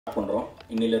பண்ணுறோம்.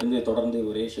 இன்னிலிருந்து தொடர்ந்து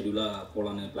ஒரே ஷெடியூலாக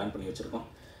போகலான்னு பிளான் பண்ணி வச்சுருக்கோம்.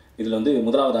 இதில் வந்து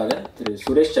முதலாவதாக திரு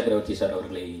சுரேஷ் சக்கரவர்த்தி சார்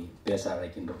அவர்களை பேச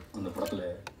அழைக்கின்றோம். அந்த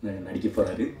படத்தில் நடிக்க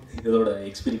போகிறாரு. இதோட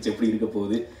எக்ஸ்பீரியன்ஸ் எப்படி இருக்க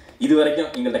போகுது, இது வரைக்கும்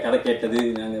எங்கள்கிட்ட கதை கேட்டது,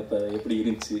 நாங்கள் இப்போ எப்படி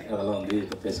இருந்துச்சு, அதெல்லாம் வந்து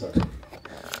இப்போ பேசுவார்.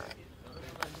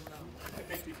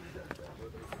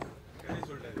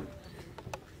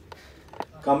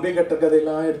 கம்பி கட்ட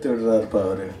கதையெல்லாம் எடுத்து விடுறாருப்பா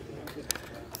அவர்.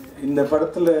 இந்த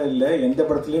படத்தில் இல்லை, எந்த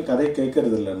படத்துலையும் கதை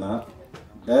கேட்கறது இல்லைன்னா,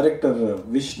 டைரக்டர்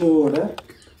விஷ்ணுவோட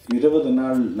 20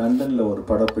 நாள் லண்டனில் ஒரு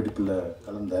படப்பிடிப்பில்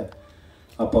கலந்தேன்.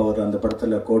 அப்போ அவர் அந்த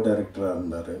படத்தில் கோ டைரக்டராக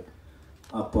இருந்தார்.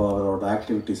 அப்போ அவரோட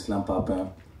ஆக்டிவிட்டீஸ்லாம் பார்ப்பேன்.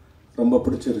 ரொம்ப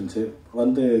பிடிச்சிருந்துச்சி.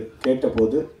 வந்து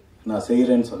கேட்டபோது நான்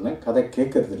செய்கிறேன்னு சொன்னேன். கதை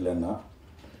கேட்கறது இல்லைன்னா,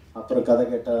 அப்புறம் கதை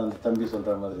கேட்டால் அந்த தம்பி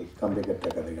சொல்கிற மாதிரி கம்பி கட்ட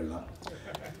கதைகள்லாம்.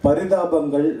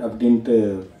 பரிதாபங்கள் அப்படின்ட்டு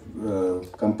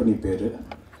கம்பெனி பேர்.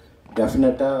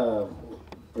 டெஃபினட்டாக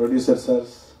producer sir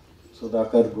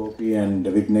Sudhakar, Gopi and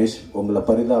Vignesh உங்களை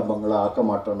பரிதாபங்களாக ஆக்க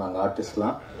மாட்டோம். நாங்கள்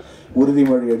ஆர்டிஸ்ட்லாம்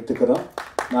உறுதிமொழி எடுத்துக்கிறோம்.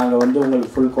 நாங்கள் வந்து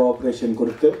உங்களுக்கு ஃபுல் கோஆப்ரேஷன்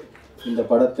கொடுத்து இந்த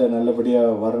படத்தை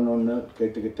நல்லபடியாக வரணும்னு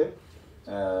கேட்டுக்கிட்டு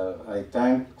I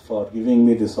thank for giving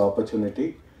me this opportunity.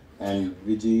 And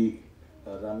Viji,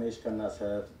 Ramesh Kanna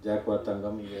sir, ஜாக்வா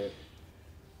தங்கம், இங்கே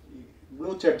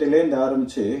ப்ளூ சட்டையிலேருந்து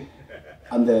ஆரம்பித்து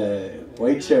அந்த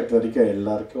ஒயிட் ஷர்ட் வரைக்கும்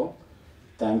எல்லாருக்கும்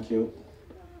தேங்க்யூ.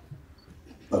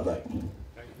 பாய்.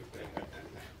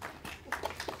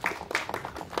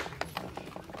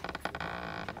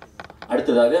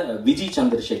 அடுத்ததாக விஜய்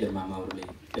சந்திரசேகர் மேம் அவர்களை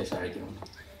பேச அழைக்கிறோம்.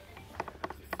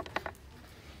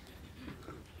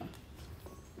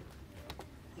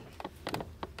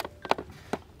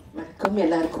 வணக்கம்,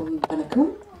 எல்லாருக்கும் வணக்கம்.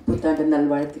 புத்தாண்டு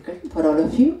நல்வாழ்த்துக்கள் for all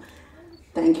of you.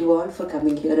 Thank you all for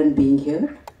coming here and being here.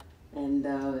 And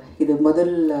இது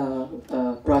முதல்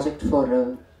project for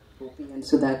Gopi and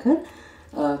Sudhakar.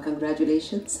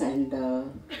 Congratulations. And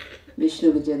Vishnu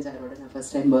Vijayan சாரோட நான்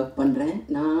ஃபர்ஸ்ட் டைம் ஒர்க் பண்ணுறேன்.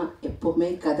 நான் எப்போவுமே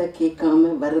கதை கேட்காம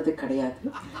வர்றது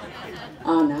கிடையாது.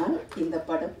 ஆனால் இந்த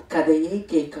படம் கதையே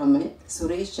கேட்காம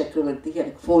சுரேஷ் சக்கரவர்த்தி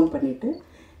எனக்கு ஃபோன் பண்ணிவிட்டு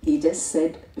he just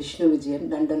said Vishnu Vijayan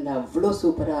லண்டனில் அவ்வளோ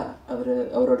சூப்பராக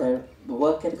அவரோட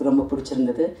ஒர்க் எனக்கு ரொம்ப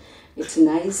பிடிச்சிருந்தது. இட்ஸ்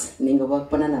நைஸ், நீங்கள்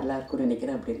ஒர்க் பண்ணால் நல்லாயிருக்கும்னு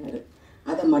நினைக்கிறேன் அப்படின்னாரு.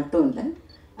 அதை மட்டும் இல்லை,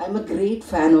 I am a great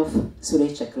fan of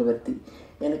Suresh சக்கரவர்த்தி.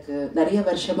 எனக்கு நிறைய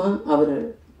வருஷமாக அவர்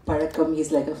பழக்கம்,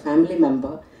 is like a family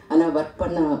member. ஆனால் ஒர்க்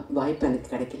பண்ண வாய்ப்பு எனக்கு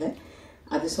கிடைக்கல.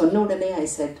 அது சொன்ன உடனே ஐ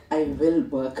set I will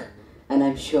work and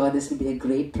I'm sure this will be a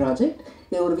great project.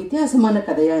 இது ஒரு வித்தியாசமான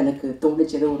கதையாக எனக்கு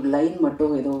தோணுச்சு. ஏதோ ஒரு லைன்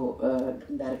மட்டும் ஏதோ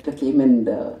director game and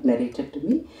narrated to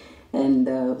me. And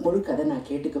முழு கதை நான்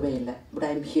கேட்டுக்கவே இல்லை. But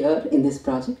I am here in this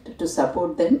project to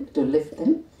support them, to lift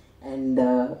them. And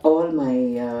all my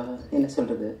என்ன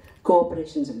சொல்கிறது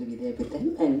cooperations will be there with them,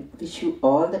 and wish you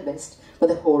all the best for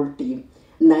the whole team.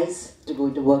 Nice to go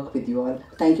to work with you all.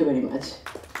 Thank you very much.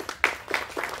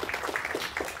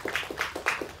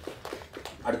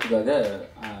 அடுத்ததாக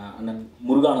அண்ணன்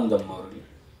முருகானந்தம் அவர்கள்.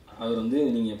 அவர் வந்து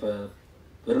நீங்கள் இப்போ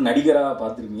வெறும் நடிகராக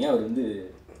பார்த்துருக்கீங்க. அவர் வந்து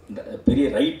பெரிய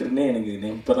ரைட்டர்னே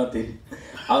எனக்கு இப்போ தான் தெரியும்.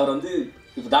 அவர் வந்து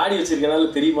இப்போ தாடி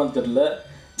வச்சிருக்கனால தெரியுமான்னு தெரியல,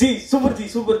 ஜி சூப்பர் ஜி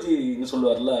சூப்பர் ஜின்னு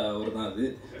சொல்லுவார்ல, அவர் தான் அது.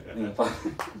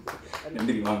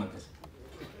 நன்றி. வாங்க.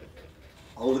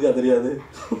 அவங்களுக்கே தெரியாது.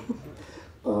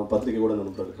 பத்திரிகை கூட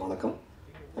நண்பர்களுக்கு வணக்கம்.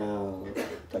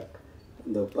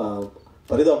 இந்த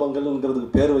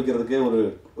பரிதாபங்கள்ங்கிறதுக்கு பேர் வைக்கிறதுக்கே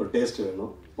ஒரு டேஸ்ட்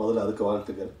வேணும். முதல்ல அதுக்கு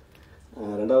வாழ்த்துக்கள்.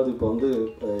 ரெண்டாவது, இப்போ வந்து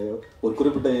ஒரு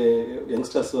குறிப்பிட்ட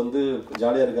யங்ஸ்டர்ஸ் வந்து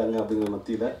ஜாலியாக இருக்காங்க அப்படிங்கிற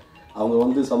மத்தியில் அவங்க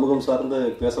வந்து சமூகம் சார்ந்து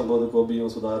பேசும்போது,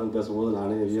 கோபியும் சுதாகரும் பேசும்போது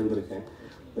நானே வியந்திருக்கேன்.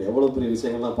 எவ்வளோ பெரிய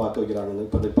விஷயங்கள்லாம் பார்க்க வைக்கிறாங்கன்னு.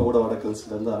 இப்போ கூட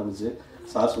வடக்கன்ஸ்லேருந்து ஆரம்பிச்சு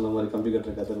சார் சொன்ன மாதிரி கம்பி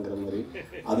கட்டுற கதைங்கிற மாதிரி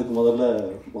அதுக்கு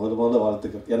முதல்ல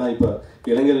வாழ்த்துக்கள். ஏன்னா இப்போ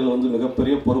இளைஞர்கள் வந்து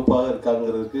மிகப்பெரிய பொறுப்பாக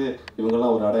இருக்காங்கிறதுக்கு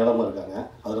இவங்கெல்லாம் ஒரு அடையாளமாக இருக்காங்க.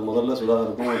 அதில் முதல்ல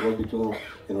சுதாகருக்கும் கோபிக்கும்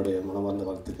என்னுடைய மனமார்ந்த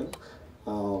வாழ்த்துக்கள்.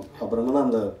 அப்புறம் என்னன்னா,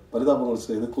 அந்த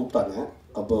பரிதாபங்கள் இது கூப்பிட்டாங்க.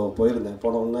 அப்போ போயிருந்தேன்.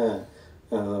 போன உடனே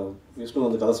விஷ்ணு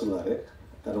வந்து கதை சொன்னார்.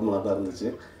 ரொம்ப நல்லா இருந்துச்சு.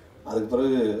 அதுக்கு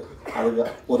பிறகு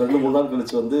ஒரு 2-3 நாள்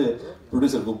கழித்து வந்து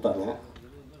ப்ரொடியூசர் கூப்பிட்டாங்க.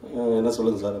 என்ன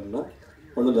சொல்லுங்கள் சார் அப்படின்னா,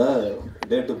 ஒன்றும் இல்லை,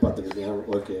 டேட்டு பார்த்துக்கிட்டேன்,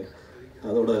 ஓகே,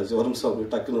 அதோட ஒரு நிமிஷம்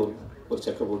டக்குன்னு ஒரு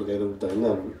செக்கை போட்டு கையில் கொடுத்தேன். என்ன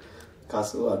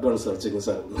காசு அட்வான்ஸ் வச்சுங்க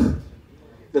சார் அப்படின்னா.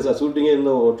 இல்லை சார், ஷூட்டிங்கே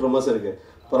இன்னும் 1.5 மாதம் இருக்குது,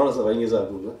 பரவாயில்ல சார் வைங்க சார்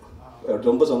அப்படின்னா.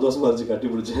 ரொம்ப சந்தோஷமாக இருந்துச்சு. கட்டி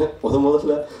பிடிச்சேன்.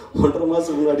 முதல்ல 1.5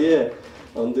 மாதத்துக்கு முன்னாடியே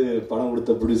வந்து பணம்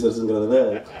கொடுத்த ப்ரொடியூசர்ஸுங்கிறதுல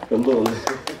ரொம்ப வந்து,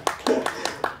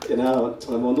 ஏன்னா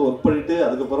நம்ம வந்து ஒர்க் பண்ணிவிட்டு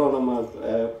அதுக்கப்புறம் நம்ம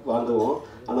வாங்குவோம்.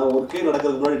 ஆனால் ஒர்க்கே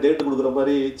நடக்கிறதுக்கு முன்னாடி டேட்டு கொடுக்குற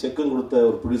மாதிரி செக்கும் கொடுத்த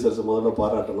ஒரு ப்ரொடியூசர்ஸை முதல்ல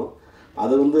பாராட்டணும்.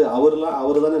 அது வந்து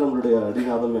அவர் தானே நம்மளுடைய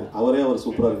அடிநாதமே. அவர்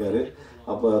சூப்பராக இருக்கார்.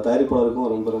 அப்போ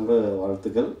தயாரிப்பாளருக்கும் ரொம்ப ரொம்ப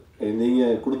வாழ்த்துக்கள்.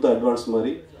 நீங்கள் கொடுத்த அட்வான்ஸ்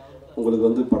மாதிரி உங்களுக்கு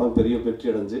வந்து படம் பெரிய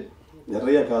வெற்றி அடைஞ்சு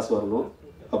நிறைய காசு வரணும்.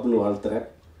 அப்படின்னு வாழ்த்துறேன்.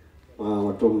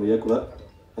 மற்றும் இயக்குனர்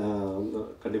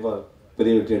கண்டிப்பாக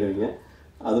பெரிய வெற்றி அடைவீங்க.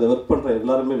 அதில் ஒர்க் பண்ணுற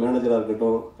எல்லாருமே, மேனேஜராக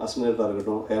இருக்கட்டும், அசிஸ்டண்டாக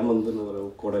இருக்கட்டும், ஹேமந்த்னு ஒரு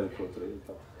கூட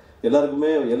இருக்கிற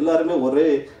எல்லாருமே ஒரே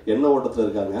எண்ண ஓட்டத்தில்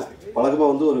இருக்காங்க. வழக்கமாக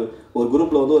வந்து ஒரு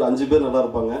குரூப்பில் வந்து ஒரு 5 பேர் நல்லா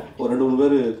இருப்பாங்க, ஒரு 2-3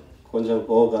 பேர் கொஞ்சம்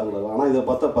கோவக்காரங்களா இருக்கும். ஆனால் இதை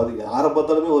பார்த்தா யாரை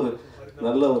பார்த்தாலுமே ஒரு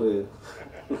நல்ல ஒரு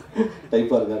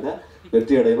டைப்பாக இருக்காங்க.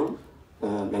 வெற்றி அடையணும்.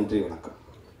 நன்றி, வணக்கம்.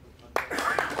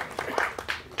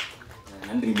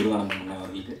 நன்றி முருகானந்தன்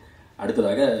அவர்களுக்கு.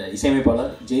 அடுத்ததாக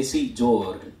இசையமைப்பாளர் ஜேசி ஜோ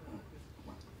அவர்கள்.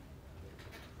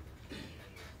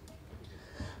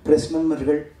 ப்ரெஸ்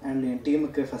மெம்பர்கள் அண்ட் என்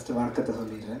டீமுக்கு ஃபஸ்ட்டு வணக்கத்தை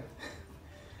சொல்லிடுறேன்.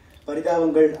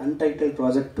 பரிதாபங்கள் அன்டைட்டில்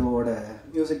ப்ராஜெக்ட் 2ஓட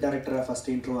மியூசிக் டைரக்டராக ஃபஸ்ட்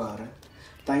இன்ட்ரோ ஆகிறேன்.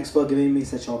 Thanks for giving me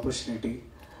such opportunity.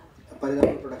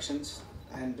 Parithabangal productions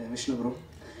and Vishnu bro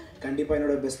கண்டிப்பாக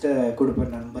என்னோட பெஸ்ட்டை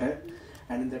கொடுப்பேன் நம்புகிறேன்.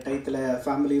 அண்ட் இந்த டயத்தில்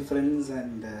ஃபேமிலி, ஃப்ரெண்ட்ஸ்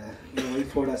அண்ட் என்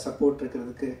ஒய்ஃபோட சப்போர்ட்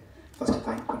இருக்கிறதுக்கு ஃபஸ்ட்டு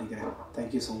தேங்க் பண்ணிக்கிறேன்.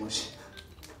 Thank you so much.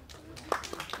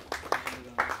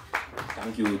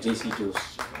 Thank you JC Jose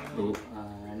bro.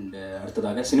 And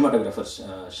அடுத்ததாக cinematographers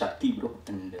Sakthi bro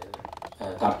and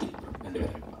Karthik bro 2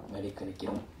 பேரும் வேலைக்கு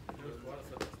நிற்கிறோம்.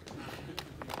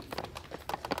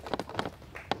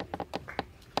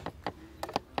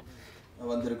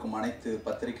 வந்திருக்கும் அனைத்து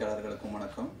பத்திரிகையாளர்களுக்கும்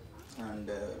வணக்கம்.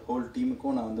 அண்டு ஹோல்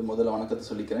டீமுக்கும் நான் வந்து முதல்ல வணக்கத்தை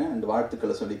சொல்லிக்கிறேன் அண்ட்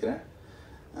வாழ்த்துக்களை சொல்லிக்கிறேன்.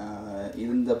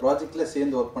 இந்த ப்ராஜெக்டில்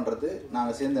சேர்ந்து ஒர்க் பண்ணுறது,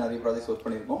 நாங்கள் சேர்ந்து நிறைய ப்ராஜெக்ட்ஸ் ஒர்க்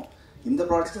பண்ணியிருக்கோம். இந்த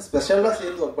ப்ராஜெக்ட் ஸ்பெஷலாக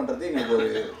சேர்ந்து ஒர்க் பண்ணுறது எங்களுக்கு ஒரு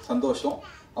சந்தோஷம்.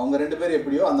 அவங்க 2 பேரும்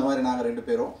எப்படியோ அந்த மாதிரி நாங்கள் 2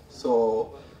 பேரும். So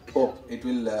hope it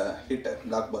will hit a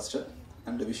black Bastar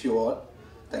and wish you all.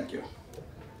 Thank you.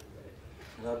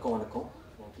 எல்லாருக்கும் வணக்கம்,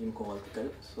 டீமுக்கும்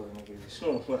வாழ்த்துக்கள். ஸோ எனக்கு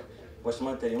விஷ்ணு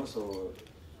வருஷமாக தெரியும். ஸோ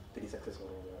பெரிய சக்ஸஸ்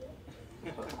வரும்.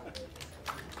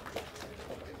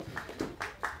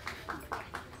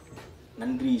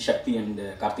 நன்றி சக்தி அண்ட்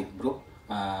கார்த்திக் ப்ரோ.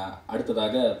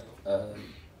 அடுத்ததாக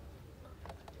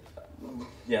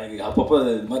எனக்கு அப்பப்போ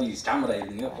இது மாதிரி ஸ்டாமர்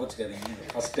ஆகிடுங்க, போச்சுக்காதீங்க,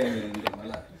 ஃபஸ்ட் டைம்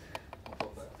இருந்ததுனால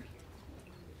அப்பப்போ.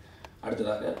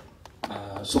 அடுத்ததாக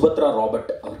சுபத்ரா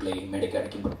ராபர்ட் அவர்களை மேடைக்கு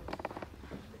அழைக்கின்றோம்.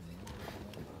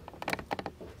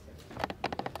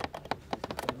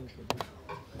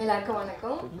 எல்லாருக்கும்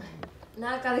வணக்கம்.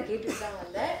 நான் கதை கேட்டுட்டு தான்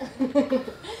வந்தேன்.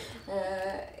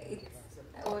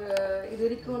 இது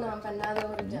வரைக்கும் நான் பண்ணாத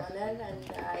ஒரு genre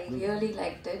and I really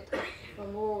like it.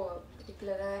 ரொம்ப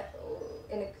பர்டிகுலராக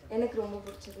எனக்கு ரொம்ப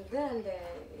பிடிச்சிருந்தது. And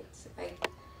it's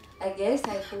I guess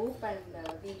I hope and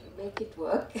we make it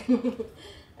work.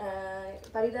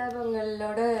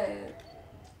 பரிதாபங்களோட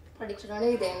படிச்சோடனே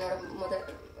இது என்னோட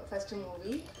first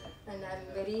movie and I am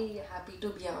very happy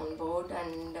to be on board.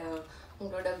 And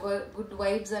உங்களோட குட்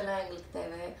வைப்ஸ் எல்லாம் எங்களுக்கு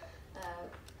தேவை.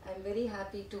 I am very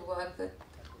happy to work with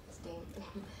this team.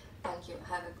 Thank you.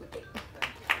 Have a good day.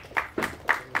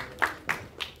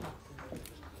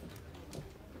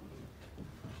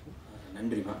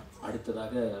 நன்றிம்மா.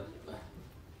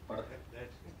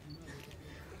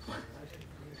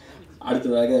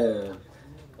 அடுத்ததாக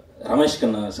Ramesh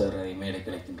Kanna sir மேடை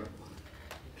கிடைக்கின்றோம்.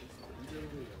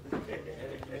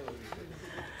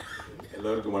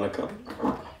 எல்லோருக்கும் வணக்கம்.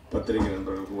 பத்திரிகை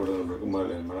நண்பர்களுக்கும் ஊடக நண்பர்களுக்கும்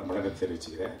வணக்கம்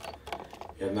தெரிவிச்சுக்கிறேன்.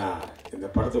 ஏன்னா இந்த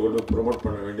படத்தை கொண்டு ப்ரொமோட்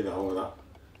பண்ண வேண்டியது அவங்க தான்.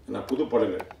 ஏன்னா புது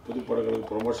படங்களுக்கு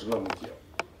ப்ரொமோஷன் தான் முக்கியம்.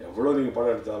 எவ்வளோ நீங்கள்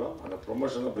படம் எடுத்தாலும் அந்த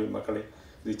ப்ரொமோஷன் தான் போய் மக்களை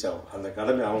ரீச் ஆகும். அந்த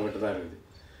கடமை அவங்ககிட்ட தான் இருக்குது.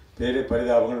 பேரே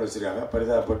பரிதாபங்கள்னு வச்சுருக்காங்க.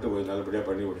 பரிதாபப்பட்டு கொஞ்சம் நல்லபடியாக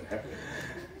பண்ணி விடுங்க.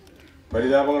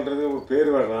 பரிதாபங்கன்றது ஒரு பேர்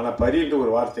வரணும். ஆனால் பரின்ற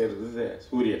ஒரு வார்த்தை இருக்குது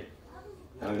சூரியன்.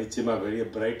 அதனால் நிச்சயமாக பெரிய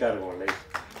பிரைட்டாக இருக்கும் லைஃப்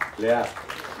இல்லையா?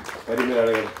 பரிமேல்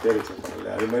அழகர் பேர் வச்சுருக்காங்க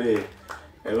இல்லை? அது மாதிரி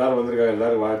எல்லோரும் வந்திருக்காங்க.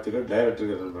 எல்லோரும் வாழ்த்துக்கள்.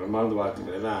 டைரக்டருக்கு பிரம்மாண்ட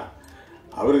வாழ்த்துக்கள். ஏன்னா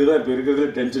அவருக்கு தான் இப்போ இருக்கிறது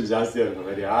டென்ஷன் ஜாஸ்தியாக இருக்கும்.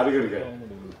 வேறு யாருக்கும் இருக்காது.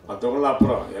 மற்றவங்களாம்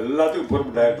அப்புறம் எல்லாத்துக்கும்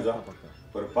பொறுப்பு டைரக்டர் தான்.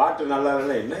 ஒரு பாட்டு நல்லா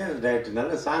இல்லை, என்ன டைரக்டர்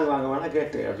நல்ல சாங் வாங்க வேணா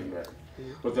கேட்டு அப்படின்வார்.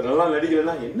 ஒருத்தர் நல்லா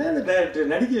நடிக்கலைன்னா என்ன இந்த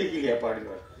டைரக்டர் நடிக்க வைக்கலையாப்பா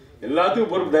அப்படின்வார்.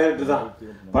 எல்லாத்துக்கும் பொறுப்பு டைரக்டர் தான்.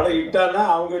 படம் ஹிட்டானா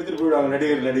அவங்க எடுத்துகிட்டு போயிடுவாங்க.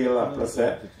 நடிகர்லாம் ப்ளஸ்ஸை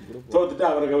தோத்துட்டு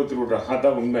அவரை கவுத்துட்டு விட்றாங்க.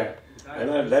 அதான் உண்மை.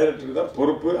 ஏன்னா டைரக்டருக்கு தான்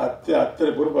பொறுப்பு.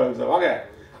 அத்தனை பொறுப்பு. வாங்க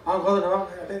அவங்க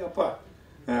வாங்க அடேங்கப்பா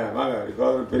வாங்க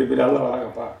பெரிய பெரிய ஆள்லாம்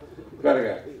வராங்கப்பா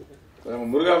உட்காருங்க. நம்ம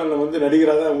முருகானந்தம் வந்து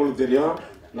நடிகராக தான் உங்களுக்கு தெரியும்.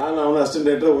 நான் அவனை அசிஸ்டன்ட்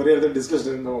டைரக்டர் ஒரே இடத்துல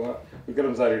டிஸ்கஷன் இருந்தவங்க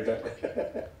விக்ரம் சார் கிட்ட.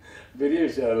 பெரிய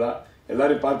விஷயம் அதெல்லாம்.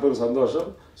 எல்லாரையும் பார்ப்பது சந்தோஷம்.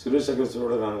 சுரேஷ்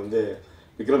சக்கரவர்த்தியோட நான் வந்து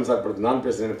விக்ரம் சார் படத்தை நான்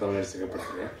பேசுகிறேன் தமிழ்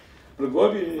நடிச்சுக்கப்படுத்துறேன். அப்புறம்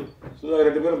கோபி சுதா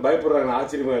 2 பேரும் பயப்படுறாங்க. நான்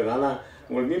ஆச்சரியமாக இருக்கேன். ஆனால்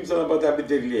உங்களுக்கு மீம்ஸ் எல்லாம் பார்த்து அப்படி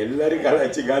தெரியலையே. எல்லாரையும்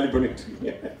கலாய்ச்சி காலி பண்ணிட்டு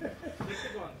இருக்கீங்க.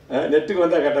 நெட்டுக்கு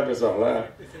வந்தால் கரெக்டாக பேசுவாங்களா?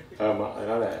 ஆமாம்.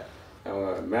 அதனால் அவங்க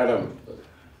மேடம்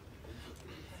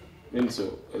மீன்ஸு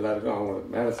எல்லாருக்கும் அவங்க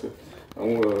மேடஸு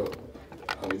அவங்க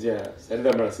விஜயா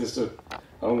சரிதா மேடம் சிஸ்டர்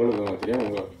அவங்களுக்கும் தெரியும்.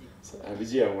 அவங்க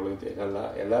விஜய் அவங்களுக்கு தெரியும். நல்லா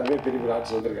எல்லாருமே பெரிய பெரிய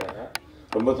ஆட்சி வந்திருக்காங்க.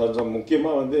 ரொம்ப சந்தோஷம்.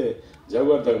 முக்கியமாக வந்து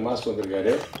ஜவஹர் தக் மாஸ்டர்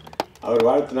வந்திருக்காரு. அவர்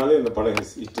வாழ்த்தினாலே இந்த படம்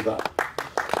ஹிட்டு தான்.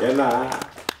 ஏன்னா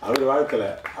அவர் வாழ்க்கலை,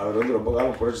 அவர் வந்து ரொம்ப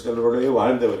காலம் புரட்சித் தலைவரோடய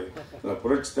வாழ்ந்தவர். அந்த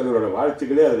புரட்சித் தலைவரோட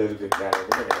வாழ்த்துக்களே அதில் இருக்குது.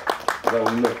 அதான்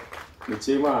உண்மை.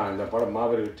 நிச்சயமாக இந்த படம்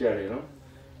மாபெரும் வெற்றி அடையணும்.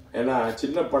 ஏன்னா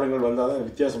சின்ன படங்கள் வந்தால் தான்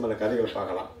வித்தியாசமான கதைகளை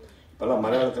பார்க்கலாம். இப்போல்லாம்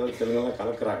மலையாளத்தில் தெலுங்குலாம்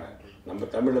கலக்கிறாங்க. நம்ம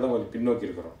தமிழில் தான் கொஞ்சம் பின்னோக்கி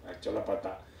இருக்கிறோம். ஆக்சுவலாக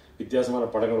பார்த்தா வித்தியாசமான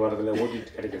படங்கள் வரதில்லை,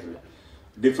 ஓட்டிட்டு கிடைக்கிறதில்ல.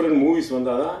 டிஃப்ரெண்ட் மூவிஸ்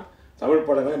வந்தால் தான் தமிழ்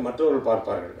படங்களை மற்றவர்கள்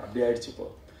பார்ப்பார்கள். அப்படி ஆயிடுச்சு இப்போ.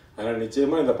 அதனால்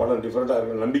நிச்சயமாக இந்த படம் டிஃப்ரெண்ட்டாக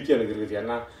இருக்கும் நம்பிக்கை எனக்கு இருக்குது.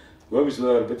 ஏன்னா கோபி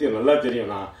சுதாகரை பற்றி நல்லா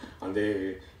தெரியும். நான்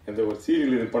அந்த ஒரு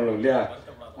சீரியல் இது பண்ணோம் இல்லையா,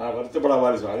 வருத்தப்படா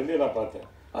வாரிசு, அதுலேயே நான் பார்த்தேன்.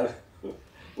 அது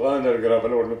உதாரணம்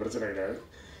இருக்கிறப்பல ஒன்றும் பிரச்சனை கிடையாது.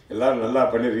 எல்லோரும் நல்லா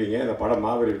பண்ணியிருக்கீங்க. இந்த படம்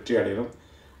மாபெரும் வெற்றி அடையணும்.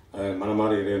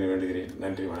 மனமாற இறைவனை வேண்டுகிறேன்.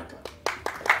 நன்றி, வணக்கம்.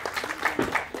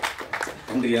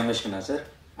 நன்றி ரமேஷ்கண்ணா சார்.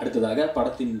 அடுத்ததாக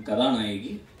படத்தின்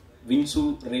கதாநாயகி வின்சு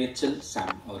ரேச்சல்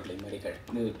சாம் அவர்களை மேடைகள்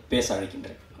பேச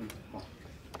அழைக்கின்றேன்.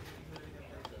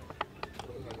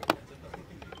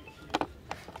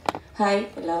 ஹாய்,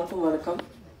 எல்லாருக்கும் வணக்கம்.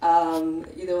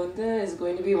 இது வந்து is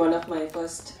going to be one of my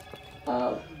first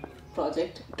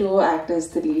project. 2 actors,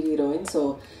 3 heroines. So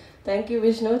thank you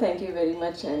Vishnu, thank you very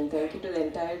much, and thank you to the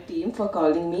entire team for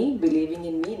calling me, believing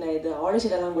in me. நான் இது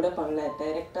audition எல்லாம் கூட பண்ணல,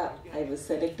 டைரக்டாக I was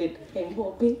selected. I'm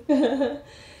hoping.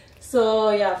 So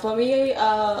yeah, for me,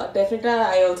 definitely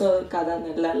I also kada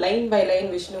nalla line by line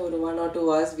Vishnu ஒரு 1 or 2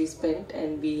 hours we spent,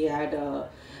 and we had a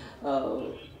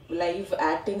live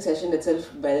acting session itself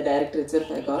by the director itself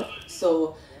I got. So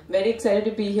very excited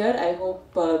to be here. I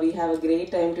hope we have a great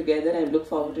time together and look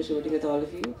forward to shooting with all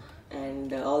of you, and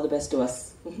all the best to us.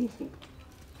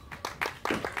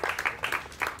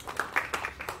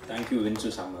 Thank you Vinsu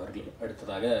சாம் அவர்களே.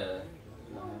 அடுத்ததாக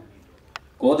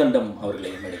கோதண்டம்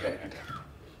அவர்களை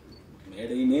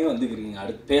மேடையுமே வந்துக்கிறீங்க.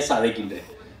 அடுத்து பேச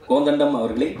அழைக்கின்றேன். கோதண்டம்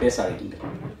அவர்களை பேச அழைக்கின்றேன்.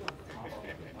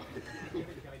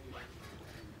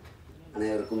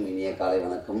 அனைவருக்கும் இனிய காலை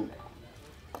வணக்கம்.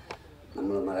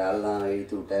 நம்மளை மாதிரி ஆள்லாம்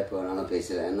இழுத்து விட்டா இப்போ வேணாலும்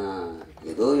பேசுகிறேன். ஏன்னா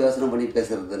ஏதோ யோசனை பண்ணி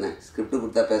பேசுகிறது தானே, ஸ்கிரிப்ட்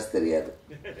கொடுத்தா பேச தெரியாது.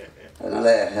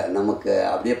 அதனால் நமக்கு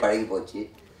அப்படியே பழகி போச்சு.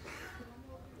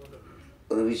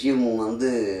 ஒரு விஷயம்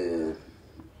வந்து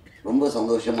ரொம்ப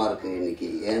சந்தோஷமாக இருக்குது இன்றைக்கி.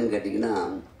 ஏன்னு கேட்டிங்கன்னா,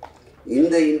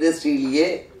 இந்த இண்டஸ்ட்ரியிலேயே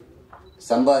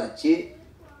சம்பாரித்து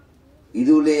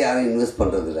இதுவுலே யாரும் இன்வெஸ்ட்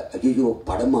பண்ணுறதில்ல. ஐயோ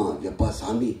படமா, எப்பா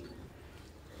சாமி,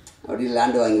 அப்படி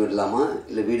லேண்டு வாங்கி விடலாமா,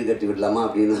 இல்லை வீடு கட்டி விடலாமா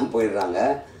அப்படின்னு போயிடுறாங்க.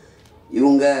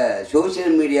 இவங்க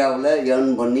சோஷியல் மீடியாவில்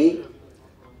ஏர்ன் பண்ணி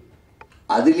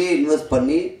அதுலேயே இன்வெஸ்ட்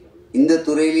பண்ணி இந்த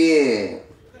துறையிலேயே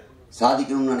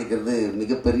சாதிக்கணும்னு நினைக்கிறது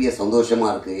மிகப்பெரிய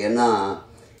சந்தோஷமாக இருக்குது. ஏன்னா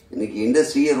இன்றைக்கி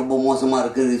இண்டஸ்ட்ரியே ரொம்ப மோசமாக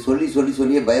இருக்குது.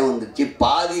 சொல்லியே பயம் வந்துடுச்சு.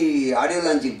 பாதி ஆடியோ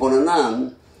லான்ச்சுக்கு போனோன்னா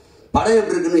படம்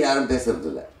எப்படி இருக்குன்னு யாரும்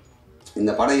பேசுறதில்ல.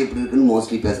 இந்த படம் எப்படி இருக்குன்னு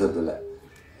மோஸ்ட்லி பேசுறதில்ல.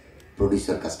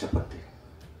 ப்ரொடியூசர் கஷ்டப்பட்டு,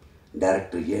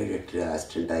 டைரக்டர் 7-8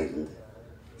 ஆக்சிடெண்ட்டாக இருந்து,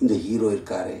 இந்த ஹீரோ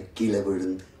இருக்காரு கீழே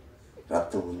விழுந்து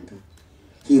ரத்தம் வந்து,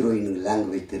 ஹீரோயினுக்கு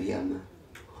லாங்குவேஜ் தெரியாமல்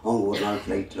அவங்க ஒரு நாள்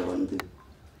ஃப்ளைட்டில் வந்து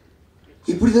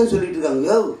இப்படி தான் சொல்லிட்டு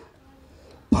இருக்காங்க.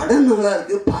 படம் நல்லா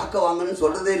இருக்குது பார்க்க வாங்கன்னு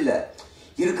சொல்கிறதே இல்லை.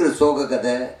 இருக்கிற சோக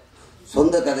கதை,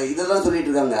 சொந்த கதை, இதெல்லாம் சொல்லிட்டு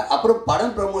இருக்காங்க. அப்புறம்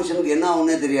படம் ப்ரமோஷனுக்கு என்ன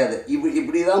ஆகுன்னே தெரியாது.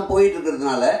 இப்படி தான் போயிட்டு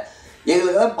இருக்கிறதுனால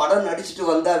எங்களுக்கெல்லாம் படம் நடிச்சுட்டு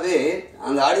வந்தாவே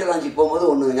அந்த ஆடியோ லான்ச்சுக்கு போகும்போது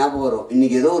ஒன்று ஞாபகம் வரும்.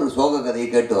 இன்றைக்கி ஏதோ ஒரு சோக கதையை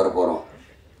கேட்டு வர போகிறோம்.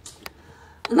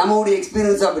 நம்மளுடைய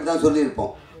எக்ஸ்பீரியன்ஸை அப்படி தான்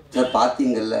சொல்லியிருப்போம். சார்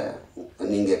பார்த்தீங்கல்ல,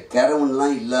 நீங்கள்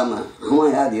கேரவன்லாம் இல்லாமல்,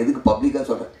 ஆமாம் யார் எதுக்கு பப்ளிக்காக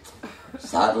சொல்கிறேன்,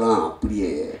 சார்லாம்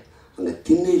அப்படியே அங்கே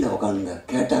திண்ணையில் உட்காந்துருந்தார்,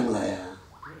 கேட்டாங்களாயா?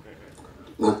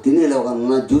 நான் திண்ணையில்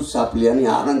உட்காந்துனா ஜூஸ் சாப்பிடலையான்னு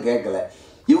யாரும் கேட்கல.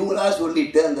 இவங்களா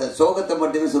சொல்லிட்டு அந்த சோகத்தை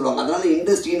மட்டுமே சொல்லுவாங்க. அதனால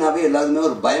இண்டஸ்ட்ரினாவே எல்லாருமே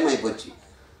ஒரு பயமாகி போச்சு.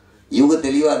 இவங்க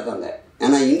தெளிவாக இருக்காங்க.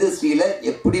 ஏன்னா இண்டஸ்ட்ரியில்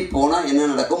எப்படி போனால் என்ன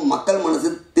நடக்கும் மக்கள் மனசு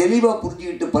தெளிவாக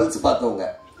புரிஞ்சுக்கிட்டு பல்ஸ் பார்த்தவங்க.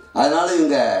 அதனால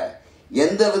இவங்க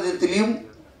எந்த விதத்திலையும்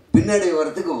பின்னாடி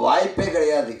வர்றதுக்கு வாய்ப்பே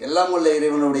கிடையாது. எல்லாம் உள்ள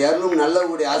இறைவனுடைய அருளும்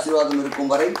நல்லவருடைய ஆசீர்வாதம்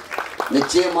இருக்கும் வரை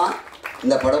நிச்சயமாக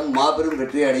இந்த படம் மாபெரும்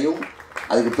வெற்றி அடையும்.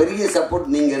 அதுக்கு பெரிய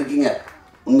சப்போர்ட் நீங்கள் இருக்கீங்க.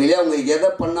 உண்மையிலே அவங்க எதை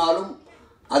பண்ணாலும்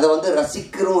அதை வந்து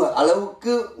ரசிக்கிற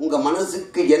அளவுக்கு உங்கள்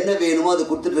மனசுக்கு என்ன வேணுமோ அதை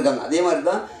கொடுத்துட்ருக்காங்க. அதே மாதிரி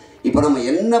தான் இப்போ நம்ம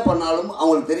என்ன பண்ணாலும்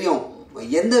அவங்களுக்கு தெரியும்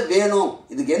என்ன வேணும்,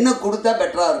 இதுக்கு என்ன கொடுத்தா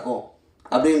பெட்டராக இருக்கும்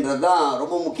அப்படின்றது தான்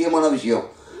ரொம்ப முக்கியமான விஷயம்.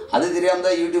 அது தெரியாமல்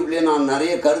தான் யூடியூப்லேயே நான்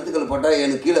நிறைய கருத்துக்கள் போட்டால்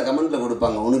எனக்கு கீழே கமெண்ட்டில்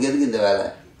கொடுப்பாங்க, உனக்கு எதுக்கு இந்த வேலை,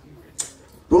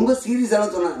 ரொம்ப சீரியஸான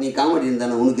சொன்னேன், நீ காமெடி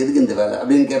இருந்தானே உனக்கு எதுக்கு இந்த வேலை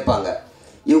அப்படின்னு கேட்பாங்க.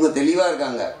 இவங்க தெளிவாக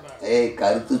இருக்காங்க.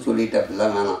 கருத்து சொல்லிட்டு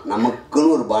அப்படிலாம் வேணாம்,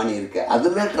 நமக்குன்னு ஒரு பாணி இருக்குது,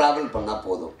 அதில் ட்ராவல் பண்ணால்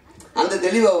போதும். அந்த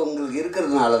தெளிவு அவங்களுக்கு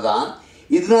இருக்கிறதுனால தான்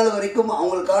இது நாள் வரைக்கும்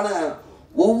அவங்களுக்கான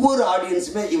ஒவ்வொரு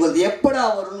ஆடியன்ஸுமே இவங்க எப்படா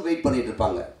வரும்னு வெயிட் பண்ணிட்டு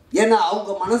இருப்பாங்க. ஏன்னா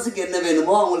அவங்க மனசுக்கு என்ன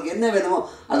வேணுமோ அவங்களுக்கு என்ன வேணுமோ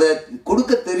அதை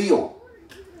கொடுக்க தெரியும்.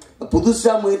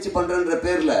 புதுசாக முயற்சி பண்ணுறன்ற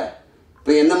பேரில்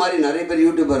இப்போ என்ன மாதிரி நிறைய பேர்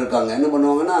யூடியூபர் இருக்காங்க, என்ன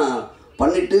பண்ணுவாங்கன்னா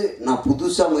பண்ணிவிட்டு நான்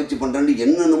புதுசாக முயற்சி பண்ணுறேன்னு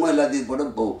என்னென்னமோ எல்லாத்தையும் போட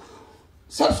போகும்.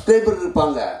 சப்ஸ்கிரைபர்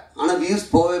இருப்பாங்க, ஆனால்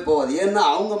வியூஸ் போகவே போகாது. ஏன்னா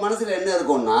அவங்க மனசில் என்ன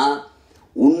இருக்கும்னா,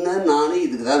 உன்னை நானும்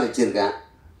இதுக்கு தான் வச்சுருக்கேன்,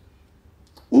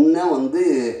 உன்னை வந்து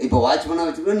இப்போ வாட்ச்மேனாக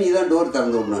வச்சுருக்கேன், நீ தான் டோர்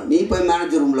திறந்து விடணும், நீ போய்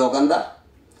மேனேஜர் ரூமில் உட்காந்தா.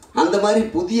 அந்த மாதிரி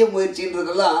புதிய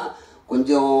முயற்சின்றதெல்லாம்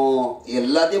கொஞ்சம்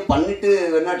எல்லாத்தையும் பண்ணிவிட்டு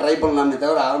வேணால் ட்ரை பண்ணலாமே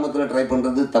தவிர ஆரம்பத்தில் ட்ரை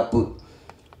பண்ணுறது தப்பு.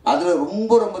 அதில்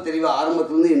ரொம்ப ரொம்ப தெளிவாக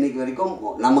ஆரம்பத்துலேருந்து இன்றைக்கி வரைக்கும்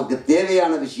நமக்கு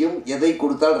தேவையான விஷயம் எதை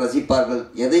கொடுத்தால் ரசிப்பார்கள்,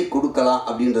 எதை கொடுக்கலாம்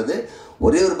அப்படின்றது.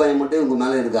 ஒரே ஒரு பயம் மட்டும் இவங்க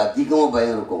மேலே எனக்கு அதிகமாக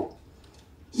பயம் இருக்கும்.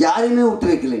 யாரையுமே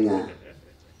விட்டு வைக்கலைங்க,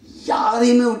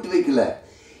 யாரையுமே விட்டு வைக்கல.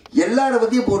 எல்லாரை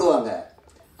பற்றியும் போடுவாங்க,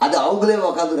 அது அவங்களே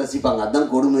உட்காந்து ரசிப்பாங்க.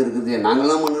 அதுதான் கொடுமை இருக்குது.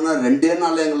 நாங்கள்லாம் பண்ணோன்னா 2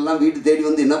 நாளில் எங்கள்லாம் வீட்டு தேடி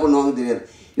வந்து என்ன பண்ணுவாங்க தெரியாது.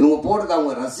 இவங்க போடுறது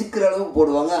அவங்க ரசிக்கிற அளவுக்கு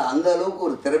போடுவாங்க. அந்த அளவுக்கு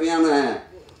ஒரு திறமையான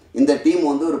இந்த டீம்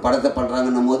வந்து ஒரு படத்தை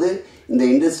பண்ணுறாங்கன்னும் போது இந்த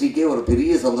இண்டஸ்ட்ரிக்கே ஒரு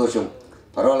பெரிய சந்தோஷம்.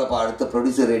 பரவாயில்லப்பா, அடுத்த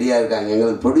ப்ரொடியூசர் ரெடியாக இருக்காங்க.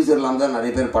 எங்களுக்கு ப்ரொடியூசர் இல்லாமல் தான்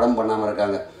நிறைய பேர் படம் பண்ணாமல்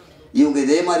இருக்காங்க. இவங்க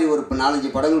இதே மாதிரி ஒரு 4-5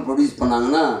 படங்கள் ப்ரொடியூஸ்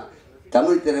பண்ணாங்கன்னா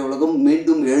தமிழ் திரையுலகம்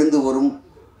மீண்டும் எழுந்து வரும்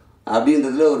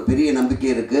அப்படின்றதுல ஒரு பெரிய நம்பிக்கை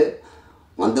இருக்குது.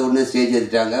 வந்த உடனே ஸ்டேஜ்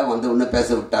ஏற்றிட்டாங்க, வந்த உடனே பேச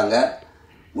விட்டாங்க.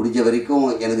 முடிஞ்ச வரைக்கும்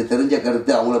எனக்கு தெரிஞ்ச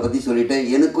கருத்து அவங்கள பற்றி சொல்லிட்டேன்.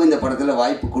 எனக்கும் இந்த படத்தில்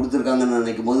வாய்ப்பு கொடுத்துருக்காங்கன்னு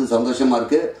நினைக்கும் போது சந்தோஷமாக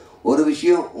இருக்குது. ஒரு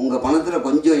விஷயம், உங்கள் பணத்தில்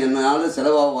கொஞ்சம் என்னால்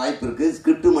செலவாக வாய்ப்பு இருக்குது,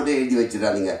 ஸ்கிரிப்டு மட்டும் எழுதி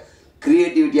வச்சிடாதீங்க.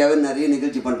 க்ரியேட்டிவிட்டியாகவே நிறைய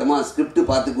நிகழ்ச்சி பண்ணிட்டோமா, ஸ்கிரிப்டு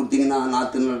பார்த்து கொடுத்தீங்கன்னா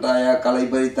நாற்று நட்டாயா, களை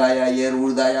பறித்தாயா, ஏர்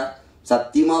உழுதாயா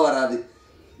சத்தியமாக வராது.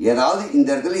 ஏதாவது இந்த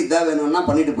இடத்துல இதான் வேணும்னா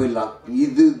பண்ணிட்டு போயிடலாம்,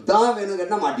 இதுதான்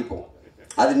வேணுங்கன்னா மாட்டிப்போம்.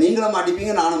 அது நீங்களும்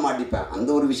மாட்டிப்பீங்க, நானும் மாட்டிப்பேன். அந்த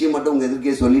ஒரு விஷயம் மட்டும் உங்கள்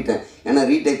எதிர்க்கே சொல்லிட்டேன். ஏன்னா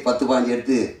ரீடேக் 10-15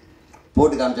 எடுத்து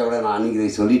போட்டு காமிச்சா கூட நான்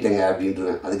அன்றைக்கி சொல்லிட்டேங்க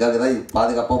அப்படின்ட்டுருவேன். அதுக்காக தான் இது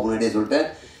பாதுகாப்பாக முன்னாடியே சொல்லிட்டேன்.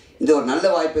 இந்த ஒரு நல்ல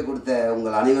வாய்ப்பை கொடுத்த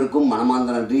உங்கள் அனைவருக்கும்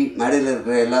மனமார்ந்த நன்றி. மேடையில்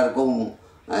இருக்கிற எல்லாருக்கும்,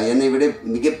 என்னை விட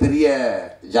மிகப்பெரிய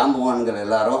ஜாம்பவான்கள்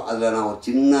எல்லாரும், அதில் நான் ஒரு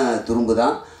சின்ன துரும்பு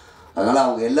தான். அதனால்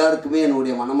அவங்க எல்லாருக்குமே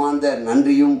என்னுடைய மனமார்ந்த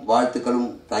நன்றியும் வாழ்த்துக்களும்.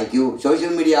 தேங்க்யூ.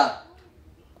 சோஷியல் மீடியா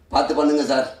பார்த்து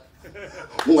பண்ணுங்கள் சார்,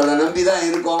 உங்களை நம்பி தான்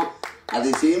இருக்கோம். அது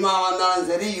சினிமாவாக இருந்தாலும்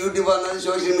சரி, யூடியூப்பாக இருந்தாலும்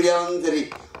சோஷியல் மீடியாவாக இருந்தாலும் சரி,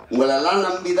 உங்களெல்லாம்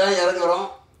நம்பி தான் இறங்குறோம்.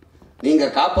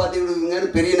 நீங்கள் காப்பாற்றி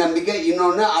விடுவீங்கன்னு பெரிய நம்பிக்கை.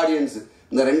 இன்னொன்று ஆடியன்ஸு,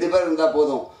 இந்த 2 பேர் இருந்தால்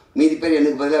போதும். மீதி பேர்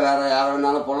எனக்கு பதிலாக வேறு யாரை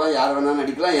வேணாலும் போடலாம், யார் வேணாலும்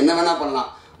நடிக்கலாம், என்ன வேணால் பண்ணலாம்.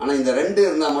 ஆனால் இந்த 2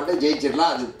 இருந்தால் மட்டும்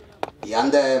ஜெயிச்சிடலாம். அது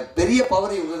அந்த பெரிய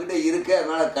பவர் இவங்ககிட்ட இருக்குது.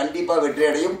 அதனால் கண்டிப்பாக வெற்றி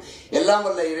அடையும். எல்லாம்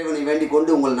வல்ல இறைவனை வேண்டிக்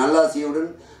கொண்டு உங்கள் நல்லாசியுடன்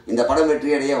இந்த படம்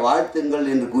வெற்றியடைய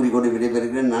வாழ்த்துங்கள் என்று கூறிக்கொண்டு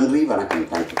விடைபெறுகிறேன். நன்றி, வணக்கம்,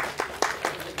 தேங்க்யூ.